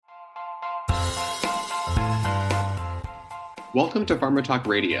Welcome to Pharma Talk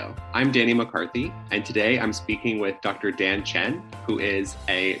Radio. I'm Danny McCarthy, and today I'm speaking with Dr. Dan Chen, who is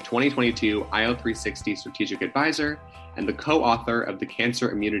a 2022 IO360 Strategic Advisor and the co-author of the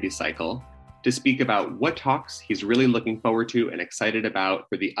Cancer Immunity Cycle, to speak about what talks he's really looking forward to and excited about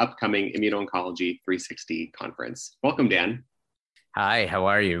for the upcoming Immuno-Oncology 360 conference. Welcome, Dan. Hi, how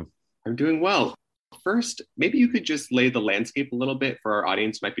are you? I'm doing well. First, maybe you could just lay the landscape a little bit for our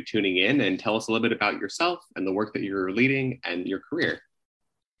audience who might be tuning in and tell us a little bit about yourself and the work that you're leading and your career.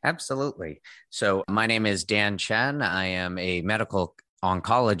 Absolutely. So my name is Dan Chen. I am a medical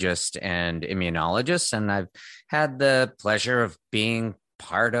oncologist and immunologist, and I've had the pleasure of being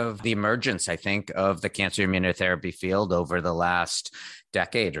part of the emergence, I think, of the cancer immunotherapy field over the last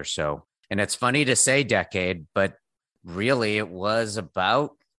decade or so. And it's funny to say decade, but really it was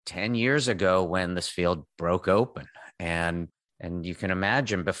about 10 years ago when this field broke open. And you can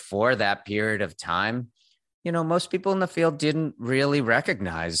imagine before that period of time, most people in the field didn't really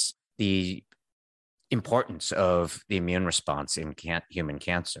recognize the importance of the immune response in human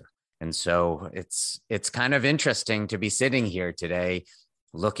cancer. And so it's kind of interesting to be sitting here today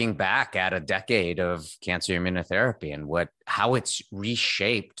looking back at a decade of cancer immunotherapy and how it's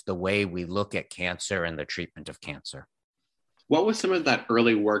reshaped the way we look at cancer and the treatment of cancer. What was some of that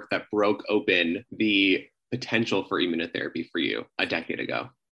early work that broke open the potential for immunotherapy for you a decade ago?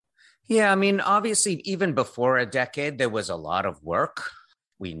 Yeah, obviously, even before a decade, there was a lot of work.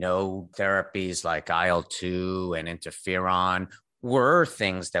 We know therapies like IL-2 and interferon were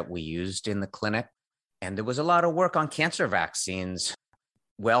things that we used in the clinic. And there was a lot of work on cancer vaccines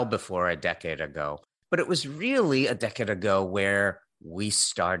well before a decade ago. But it was really a decade ago where we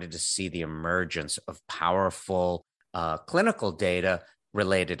started to see the emergence of powerful clinical data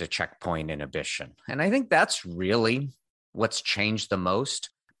related to checkpoint inhibition. And I think that's really what's changed the most.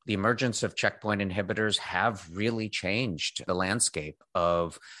 The emergence of checkpoint inhibitors have really changed the landscape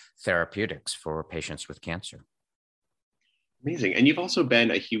of therapeutics for patients with cancer. Amazing. And you've also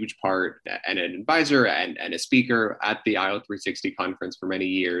been a huge part and an advisor and a speaker at the IO360 conference for many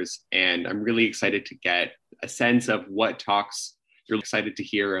years. And I'm really excited to get a sense of what talks you're excited to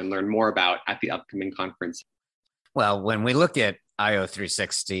hear and learn more about at the upcoming conference. Well, when we look at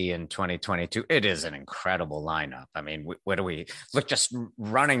IO360 in 2022, it is an incredible lineup. What do we look just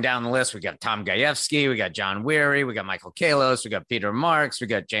running down the list? We got Tom Gajewski, we got John Weary, we got Michael Kalos, we got Peter Marks, we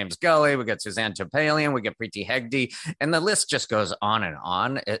got James Gully, we got Suzanne Topalian, we got Preeti Hegde, and the list just goes on and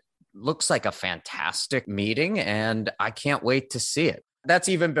on. It looks like a fantastic meeting, and I can't wait to see it. That's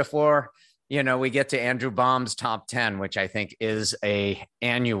even before we get to Andrew Baum's top 10, which I think is an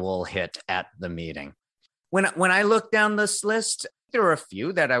annual hit at the meeting. When I look down this list, there are a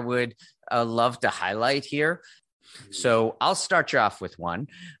few that I would love to highlight here. So I'll start you off with one.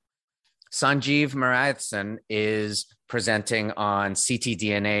 Sanjeev Marathan is presenting on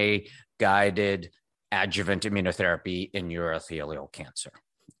ctDNA-guided adjuvant immunotherapy in urothelial cancer.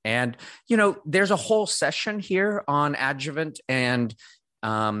 And, there's a whole session here on adjuvant and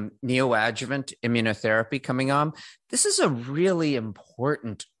neoadjuvant immunotherapy coming on. This is a really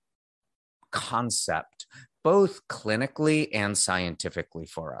important concept, both clinically and scientifically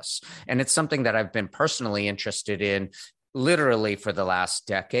for us. And it's something that I've been personally interested in literally for the last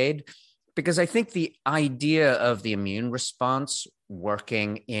decade, because I think the idea of the immune response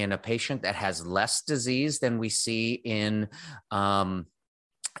working in a patient that has less disease than we see in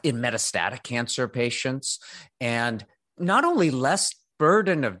metastatic cancer patients, and not only less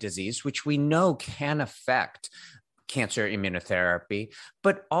burden of disease, which we know can affect cancer immunotherapy,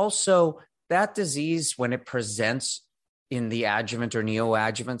 but also that disease, when it presents in the adjuvant or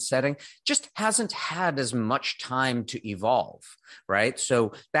neoadjuvant setting, just hasn't had as much time to evolve, right?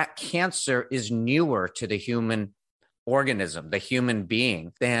 So that cancer is newer to the human organism, the human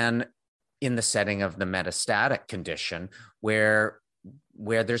being, than in the setting of the metastatic condition, where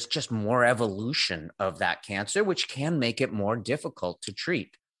there's just more evolution of that cancer, which can make it more difficult to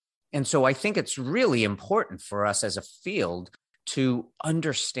treat. And so I think it's really important for us as a field to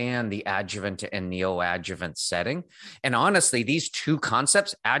understand the adjuvant and neoadjuvant setting. And honestly, these two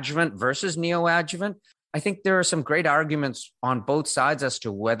concepts, adjuvant versus neoadjuvant, I think there are some great arguments on both sides as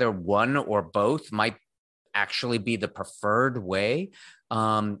to whether one or both might actually be the preferred way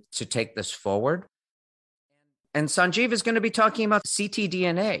to take this forward. And Sanjeev is going to be talking about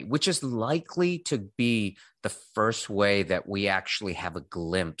ctDNA, which is likely to be the first way that we actually have a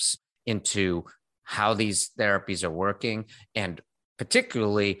glimpse into how these therapies are working, and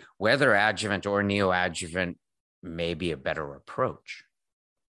particularly whether adjuvant or neoadjuvant may be a better approach.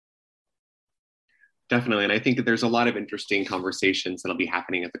 Definitely. And I think that there's a lot of interesting conversations that'll be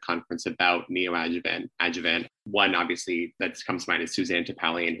happening at the conference about neoadjuvant, adjuvant. One, obviously, that comes to mind is Suzanne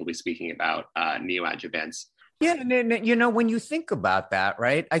Topalian, who'll be speaking about neoadjuvants. Yeah, and you know, when you think about that,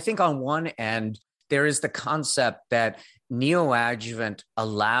 right? I think on one end, there is the concept that neoadjuvant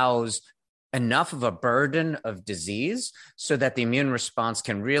allows enough of a burden of disease so that the immune response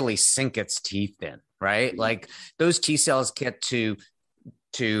can really sink its teeth in, right? Like those T cells get to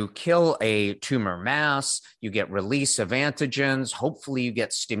kill a tumor mass, you get release of antigens, hopefully you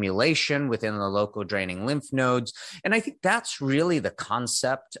get stimulation within the local draining lymph nodes. And I think that's really the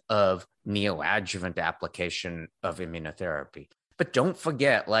concept of neoadjuvant application of immunotherapy. But don't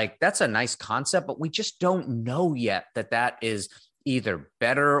forget, like that's a nice concept, but we just don't know yet that that is either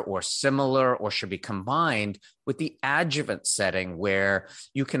better or similar or should be combined with the adjuvant setting where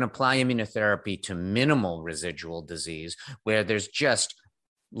you can apply immunotherapy to minimal residual disease, where there's just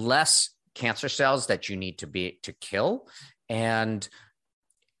less cancer cells that you need to kill and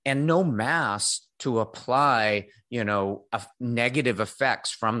no mass to apply, you know, negative effects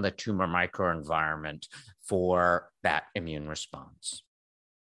from the tumor microenvironment for that immune response.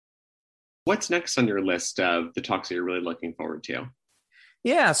 What's next on your list of the talks that you're really looking forward to?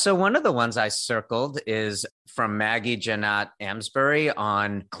 Yeah, so one of the ones I circled is from Maggie Janat Amsbury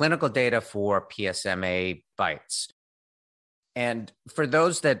on clinical data for PSMA BiTEs. And for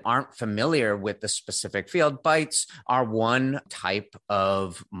those that aren't familiar with the specific field, BiTEs are one type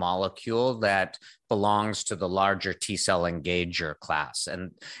of molecule that belongs to the larger T-cell engager class.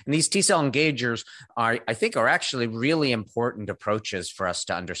 And these T-cell engagers are actually really important approaches for us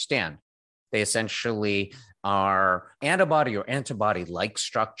to understand. They essentially are antibody or antibody-like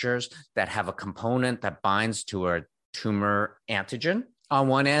structures that have a component that binds to a tumor antigen on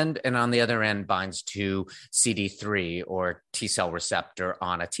one end, and on the other end binds to CD3 or T cell receptor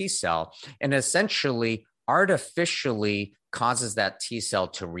on a T cell, and essentially artificially causes that T cell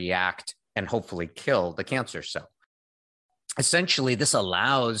to react and hopefully kill the cancer cell. Essentially, this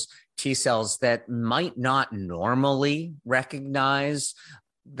allows T cells that might not normally recognize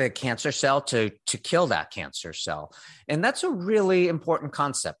the cancer cell to kill that cancer cell. And that's a really important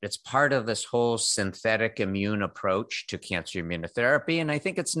concept. It's part of this whole synthetic immune approach to cancer immunotherapy. And I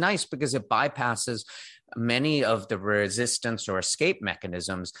think it's nice because it bypasses many of the resistance or escape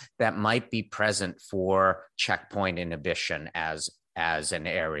mechanisms that might be present for checkpoint inhibition as an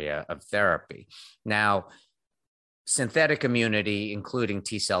area of therapy. Now, synthetic immunity, including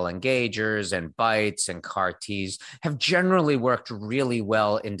T-cell engagers and BiTEs and CAR-Ts, have generally worked really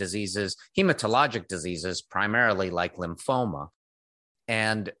well in diseases, hematologic diseases, primarily like lymphoma.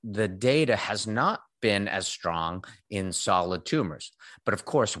 And the data has not been as strong in solid tumors. But of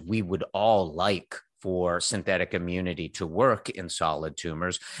course, we would all like for synthetic immunity to work in solid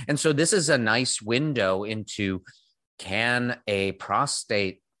tumors. And so this is a nice window into, can a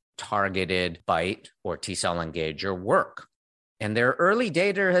prostate targeted BiTE or T-cell engager work? And their early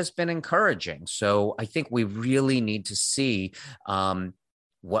data has been encouraging. So I think we really need to see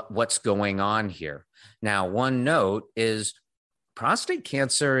what's going on here. Now, one note is prostate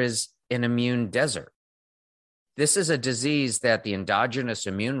cancer is an immune desert. This is a disease that the endogenous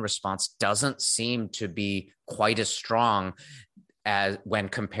immune response doesn't seem to be quite as strong as when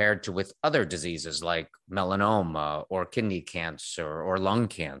compared to with other diseases like melanoma or kidney cancer or lung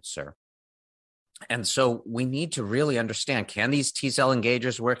cancer. And so we need to really understand, can these T-cell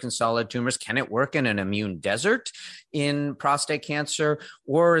engagers work in solid tumors? Can it work in an immune desert in prostate cancer?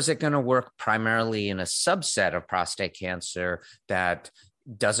 Or is it going to work primarily in a subset of prostate cancer that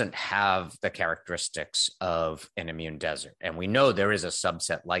doesn't have the characteristics of an immune desert? And we know there is a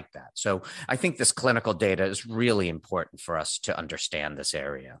subset like that. So I think this clinical data is really important for us to understand this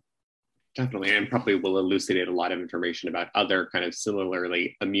area. Definitely, and probably will elucidate a lot of information about other kind of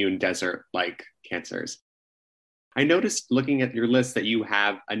similarly immune desert-like cancers. I noticed looking at your list that you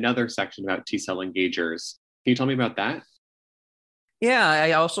have another section about T-cell engagers. Can you tell me about that? Yeah,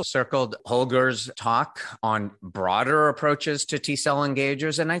 I also circled Holger's talk on broader approaches to T-cell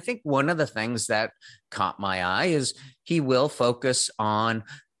engagers. And I think one of the things that caught my eye is he will focus on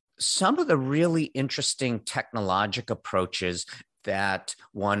some of the really interesting technologic approaches that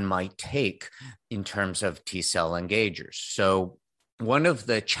one might take in terms of T-cell engagers. So one of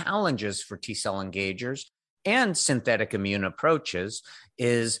the challenges for T-cell engagers and synthetic immune approaches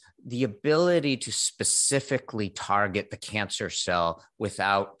is the ability to specifically target the cancer cell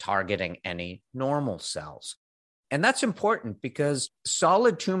without targeting any normal cells. And that's important because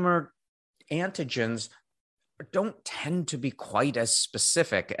solid tumor antigens don't tend to be quite as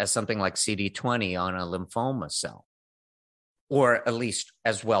specific as something like CD20 on a lymphoma cell. or at least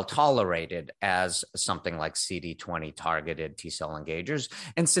as well tolerated as something like CD20 targeted T-cell engagers.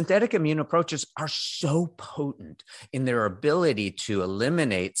 And synthetic immune approaches are so potent in their ability to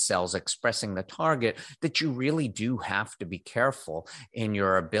eliminate cells expressing the target that you really do have to be careful in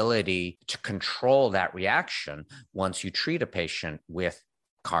your ability to control that reaction once you treat a patient with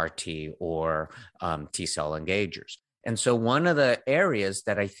CAR T or T-cell engagers. And so one of the areas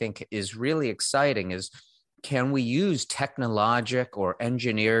that I think is really exciting is, can we use technologic or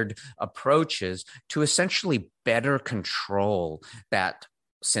engineered approaches to essentially better control that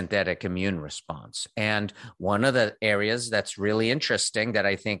synthetic immune response? And one of the areas that's really interesting that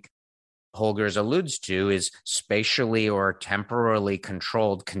I think Holgers alludes to is spatially or temporally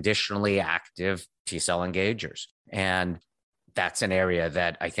controlled, conditionally active T-cell engagers. And that's an area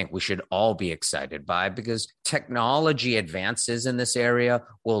that I think we should all be excited by, because technology advances in this area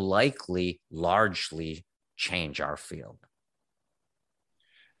will likely largely change our field.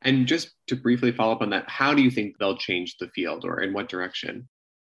 And just to briefly follow up on that, how do you think they'll change the field, or in what direction?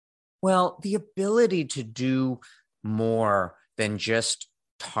 Well, the ability to do more than just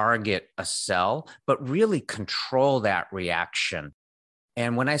target a cell, but really control that reaction.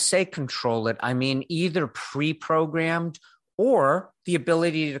 And when I say control it, I mean either pre-programmed or the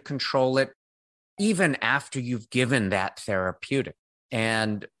ability to control it even after you've given that therapeutic.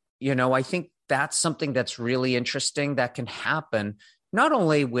 And, I think that's something that's really interesting that can happen not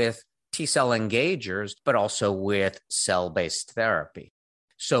only with T-cell engagers, but also with cell-based therapy.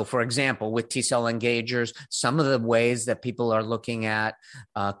 So, for example, with T-cell engagers, some of the ways that people are looking at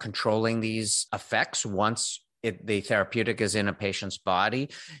controlling these effects once the therapeutic is in a patient's body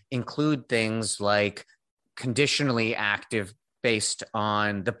include things like conditionally active based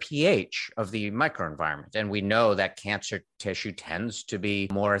on the pH of the microenvironment. And we know that cancer tissue tends to be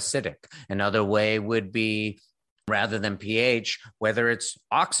more acidic. Another way would be, rather than pH, whether it's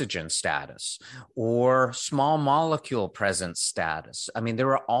oxygen status or small molecule presence status. I mean,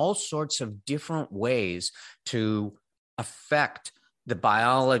 there are all sorts of different ways to affect the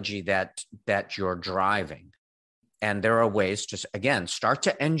biology that you're driving. And there are ways to, again, start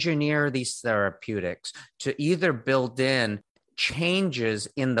to engineer these therapeutics to either build in changes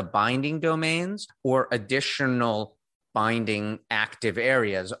in the binding domains or additional binding active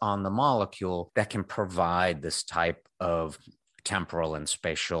areas on the molecule that can provide this type of temporal and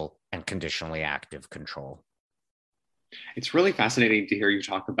spatial and conditionally active control. It's really fascinating to hear you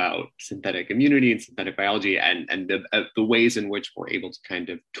talk about synthetic immunity and synthetic biology and the ways in which we're able to kind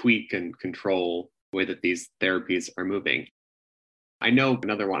of tweak and control the way that these therapies are moving. I know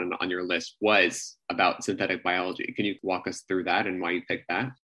another one on your list was about synthetic biology. Can you walk us through that and why you picked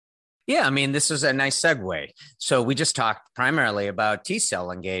that? Yeah, I mean, this is a nice segue. So we just talked primarily about T-cell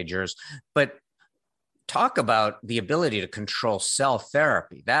engagers, but talk about the ability to control cell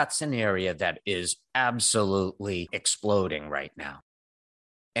therapy. That's an area that is absolutely exploding right now.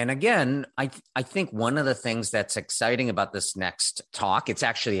 And again, I think one of the things that's exciting about this next talk, it's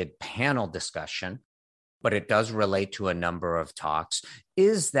actually a panel discussion, but it does relate to a number of talks,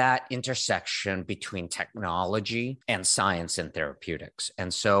 is that intersection between technology and science and therapeutics.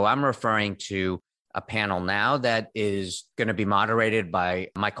 And so I'm referring to a panel now that is going to be moderated by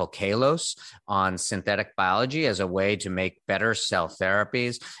Michael Kalos on synthetic biology as a way to make better cell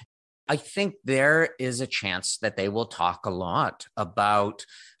therapies. I think there is a chance that they will talk a lot about,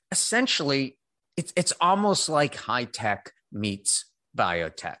 essentially, it's almost like high tech meets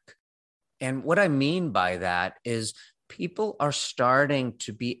biotech. And what I mean by that is people are starting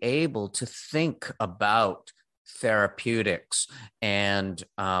to be able to think about therapeutics and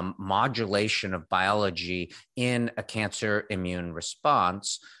modulation of biology in a cancer immune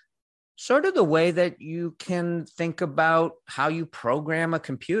response, sort of the way that you can think about how you program a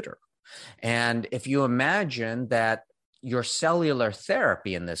computer. And if you imagine that your cellular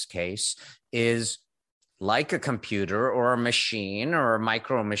therapy in this case is like a computer or a machine or a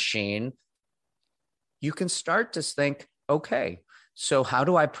micro machine, you can start to think, okay, so how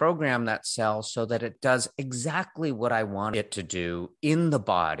do I program that cell so that it does exactly what I want it to do in the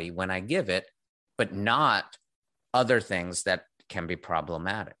body when I give it, but not other things that can be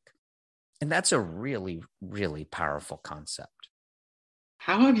problematic? And that's a really, really powerful concept.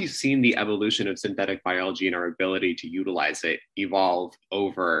 How have you seen the evolution of synthetic biology and our ability to utilize it evolve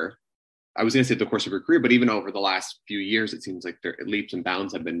over, I was going to say the course of your career, but even over the last few years, it seems like leaps and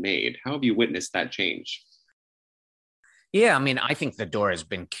bounds have been made. How have you witnessed that change? Yeah, I mean, I think the door has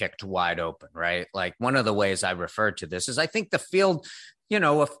been kicked wide open, right? Like one of the ways I refer to this is I think the field,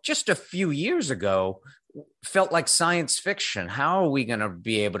 just a few years ago felt like science fiction. How are we going to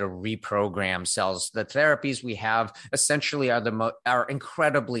be able to reprogram cells? The therapies we have essentially are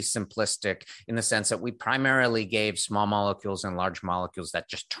incredibly simplistic in the sense that we primarily gave small molecules and large molecules that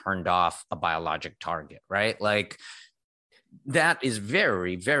just turned off a biologic target, right? Like that is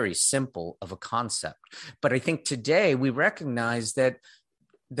very, very simple of a concept. But I think today we recognize that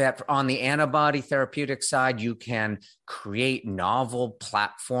on the antibody therapeutic side, you can create novel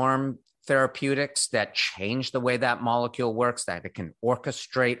platform therapeutics that change the way that molecule works, that it can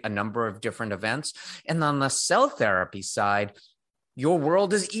orchestrate a number of different events. And on the cell therapy side, your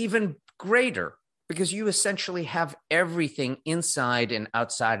world is even greater because you essentially have everything inside and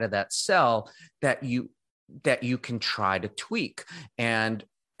outside of that cell that you can try to tweak and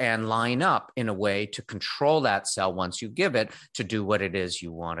line up in a way to control that cell once you give it to do what it is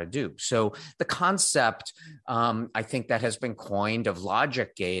you want to do. So the concept, I think, that has been coined of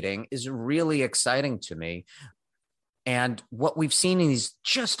logic gating is really exciting to me. And what we've seen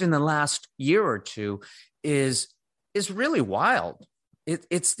just in the last year or two is really wild.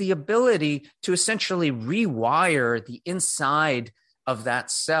 It's the ability to essentially rewire the inside of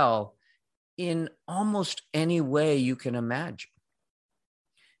that cell in almost any way you can imagine.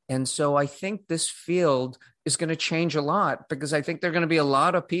 And so I think this field is going to change a lot because I think there are going to be a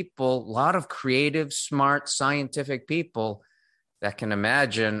lot of people, a lot of creative, smart, scientific people that can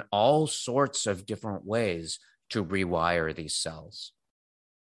imagine all sorts of different ways to rewire these cells.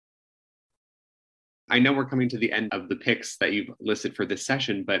 I know we're coming to the end of the picks that you've listed for this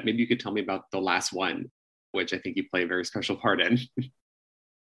session, but maybe you could tell me about the last one, which I think you play a very special part in.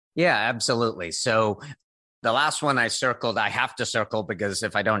 Yeah, absolutely. So the last one I circled, I have to circle because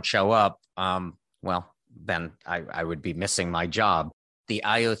if I don't show up, then I would be missing my job. The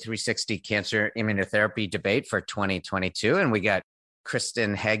IO360 cancer immunotherapy debate for 2022. And we got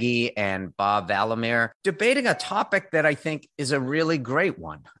Kristen Heggie and Bob Valamir debating a topic that I think is a really great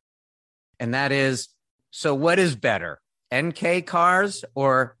one. And that is, so what is better, NK CARs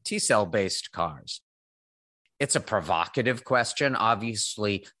or T-cell based CARs? It's a provocative question.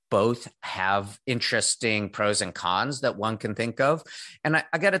 Obviously, both have interesting pros and cons that one can think of. And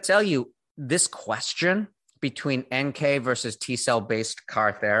I got to tell you, this question between NK versus T-cell based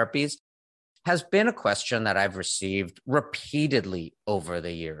CAR therapies has been a question that I've received repeatedly over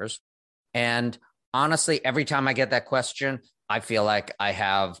the years. And honestly, every time I get that question, I feel like I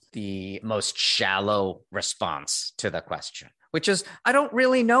have the most shallow response to the question, which is I don't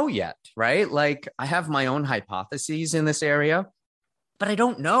really know yet, right? Like I have my own hypotheses in this area, but I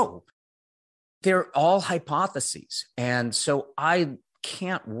don't know. They're all hypotheses. And so I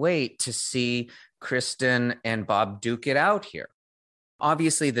can't wait to see Kristen and Bob duke it out here.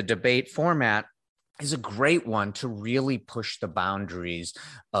 Obviously, the debate format is a great one to really push the boundaries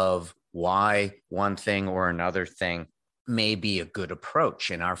of why one thing or another thing may be a good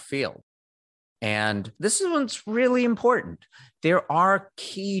approach in our field. And this is what's really important. There are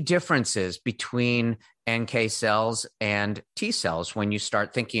key differences between NK cells and T cells when you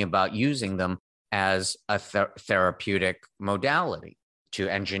start thinking about using them as a therapeutic modality to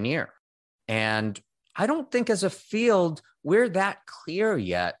engineer. And I don't think as a field, we're that clear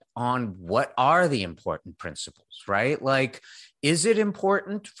yet on what are the important principles, right? Like, is it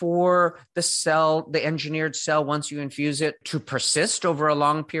important for the cell, the engineered cell, once you infuse it, to persist over a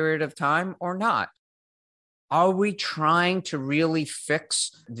long period of time or not? Are we trying to really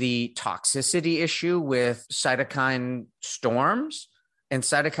fix the toxicity issue with cytokine storms and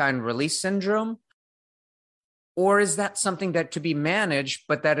cytokine release syndrome? Or is that something that to be managed,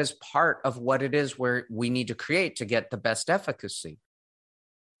 but that is part of what it is where we need to create to get the best efficacy?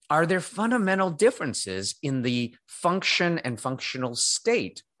 Are there fundamental differences in the function and functional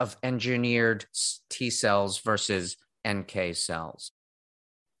state of engineered T cells versus NK cells?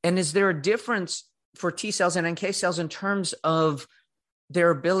 And is there a difference for T cells and NK cells in terms of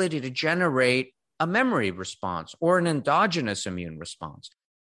their ability to generate a memory response or an endogenous immune response?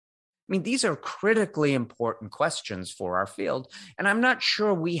 I mean, these are critically important questions for our field, and I'm not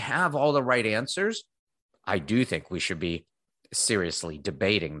sure we have all the right answers. I do think we should be seriously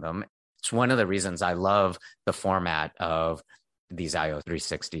debating them. It's one of the reasons I love the format of these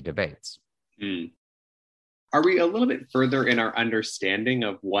IO360 debates. Are we a little bit further in our understanding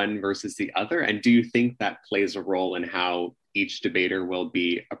of one versus the other? And do you think that plays a role in how each debater will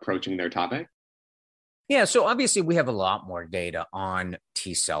be approaching their topic? Yeah, so obviously we have a lot more data on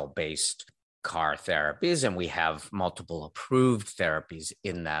T-cell based CAR therapies, and we have multiple approved therapies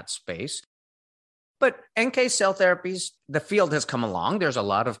in that space. But NK cell therapies, the field has come along. There's a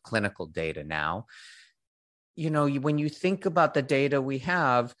lot of clinical data now. You know, when you think about the data we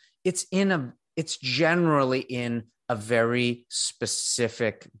have, it's in it's generally in a very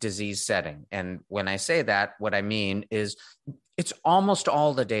specific disease setting. And when I say that, what I mean is it's almost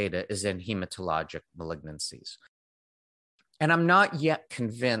all the data is in hematologic malignancies. And I'm not yet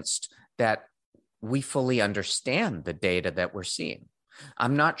convinced that we fully understand the data that we're seeing.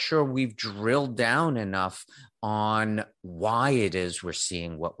 I'm not sure we've drilled down enough on why it is we're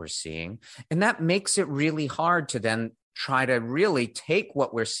seeing what we're seeing. And that makes it really hard to then try to really take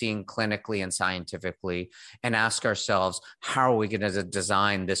what we're seeing clinically and scientifically and ask ourselves, how are we going to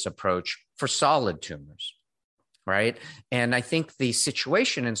design this approach for solid tumors, right? And I think the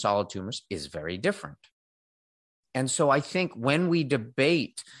situation in solid tumors is very different. And so I think when we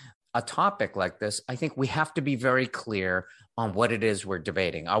debate a topic like this, I think we have to be very clear on what it is we're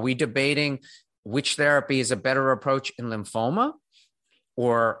debating. Are we debating which therapy is a better approach in lymphoma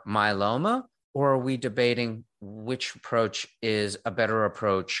or myeloma? Or are we debating which approach is a better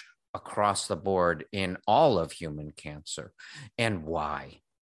approach across the board in all of human cancer, and why?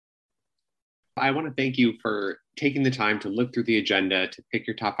 I want to thank you for taking the time to look through the agenda to pick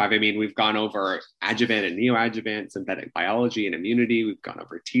your top 5. I mean, we've gone over adjuvant and neoadjuvant, synthetic biology and immunity. We've gone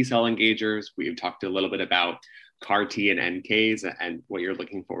over T-cell engagers. We've talked a little bit about CAR T and NKs and what you're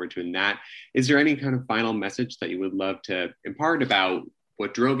looking forward to in that. Is there any kind of final message that you would love to impart about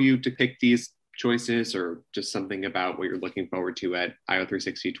what drove you to pick these choices, or just something about what you're looking forward to at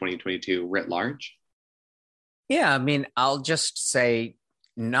IO360 2022 writ large? Yeah, I mean, I'll just say,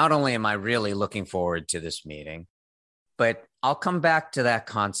 not only am I really looking forward to this meeting, but I'll come back to that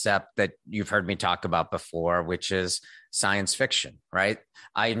concept that you've heard me talk about before, which is science fiction, right?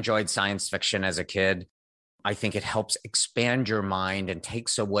 I enjoyed science fiction as a kid. I think it helps expand your mind and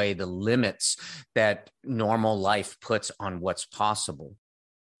takes away the limits that normal life puts on what's possible.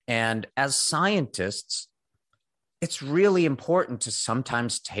 And as scientists, it's really important to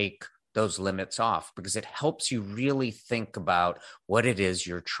sometimes take those limits off, because it helps you really think about what it is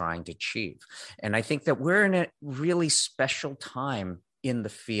you're trying to achieve. And I think that we're in a really special time in the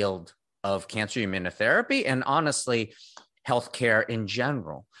field of cancer immunotherapy and honestly, healthcare in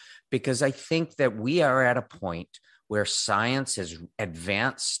general, because I think that we are at a point where science has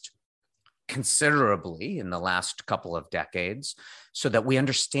advanced considerably in the last couple of decades so that we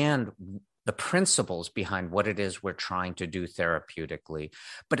understand the principles behind what it is we're trying to do therapeutically.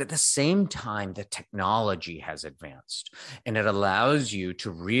 But at the same time, the technology has advanced, and it allows you to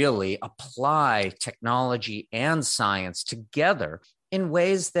really apply technology and science together in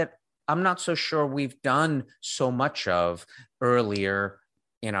ways that I'm not so sure we've done so much of earlier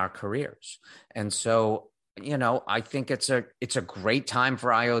in our careers. And so, you know, I think it's a great time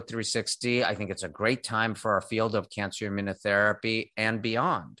for IO360. I think it's a great time for our field of cancer immunotherapy and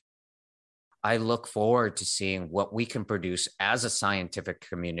beyond. I look forward to seeing what we can produce as a scientific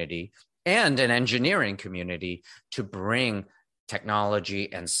community and an engineering community to bring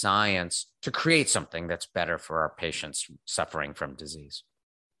technology and science to create something that's better for our patients suffering from disease.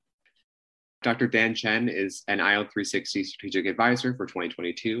 Dr. Dan Chen is an IO360 strategic advisor for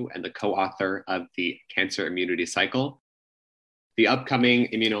 2022 and the co-author of the Cancer Immunity Cycle. The upcoming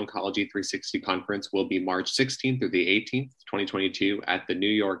Immuno-Oncology 360 conference will be March 16th through the 18th, 2022 at the New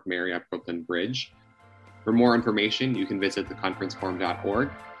York Marriott Brooklyn Bridge. For more information, you can visit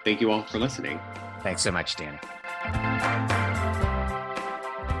theconferenceforum.org. Thank you all for listening. Thanks so much, Danny.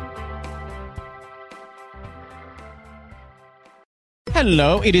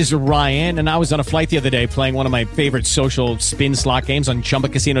 Hello, it is Ryan, and I was on a flight the other day playing one of my favorite social spin slot games on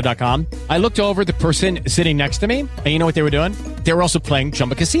ChumbaCasino.com. I looked over at the person sitting next to me, and you know what they were doing? They were also playing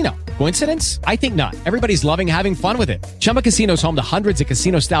Chumba Casino. Coincidence? I think not. Everybody's loving having fun with it. Chumba Casino is home to hundreds of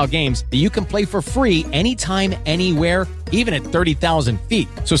casino-style games that you can play for free anytime, anywhere, even at 30,000 feet.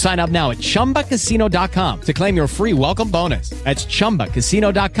 So sign up now at ChumbaCasino.com to claim your free welcome bonus. That's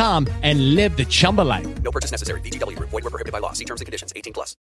ChumbaCasino.com and live the Chumba life. No purchase necessary. VGW. Void where prohibited by law. See terms and conditions. 18+.